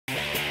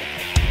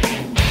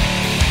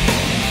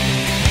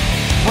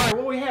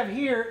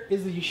here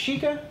is the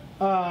Yashica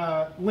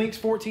Lynx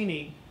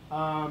 14E.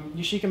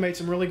 Yashica made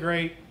some really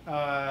great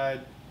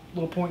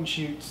little point and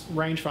shoots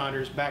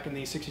rangefinders back in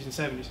the 60s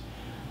and 70s.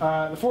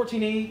 The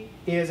 14E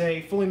is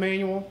a fully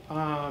manual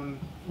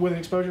with an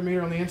exposure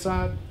meter on the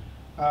inside.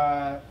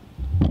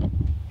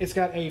 It's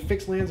got a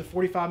fixed lens of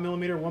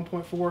 45mm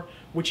 1.4,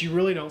 which you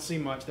really don't see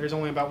much. There's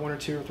only about 1 or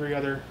 2 or 3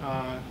 other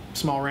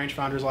small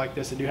rangefinders like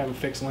this that do have a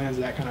fixed lens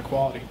of that kind of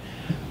quality.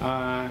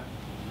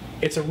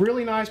 It's a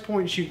really nice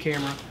point and shoot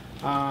camera.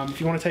 If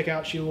you want to take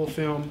out, shoot a little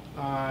film,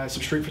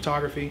 some street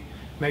photography,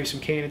 maybe some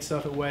candid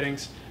stuff at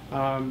weddings.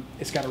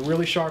 It's got a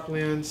really sharp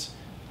lens.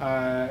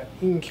 You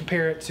can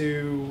compare it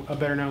to a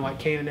better known like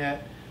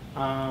Canonet.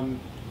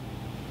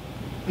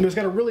 And it's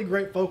got a really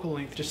great focal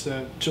length just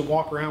to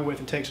walk around with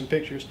and take some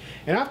pictures.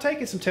 And I've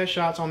taken some test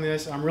shots on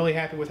this. I'm really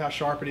happy with how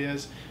sharp it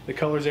is. The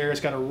colors there,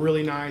 it's got a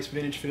really nice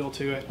vintage feel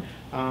to it.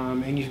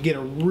 And you get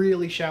a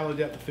really shallow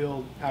depth of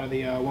field out of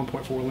the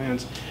 1.4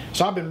 lens.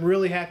 So I've been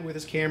really happy with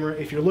this camera.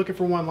 If you're looking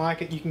for one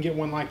like it, you can get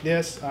one like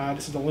this.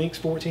 This is the Lynx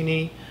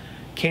 14E.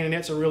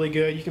 Canonets are really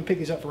good. You can pick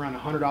these up for around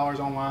 $100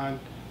 online.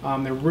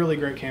 They're really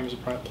great cameras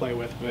to play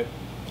with. But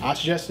I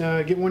suggest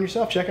get one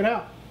yourself. Check it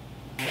out.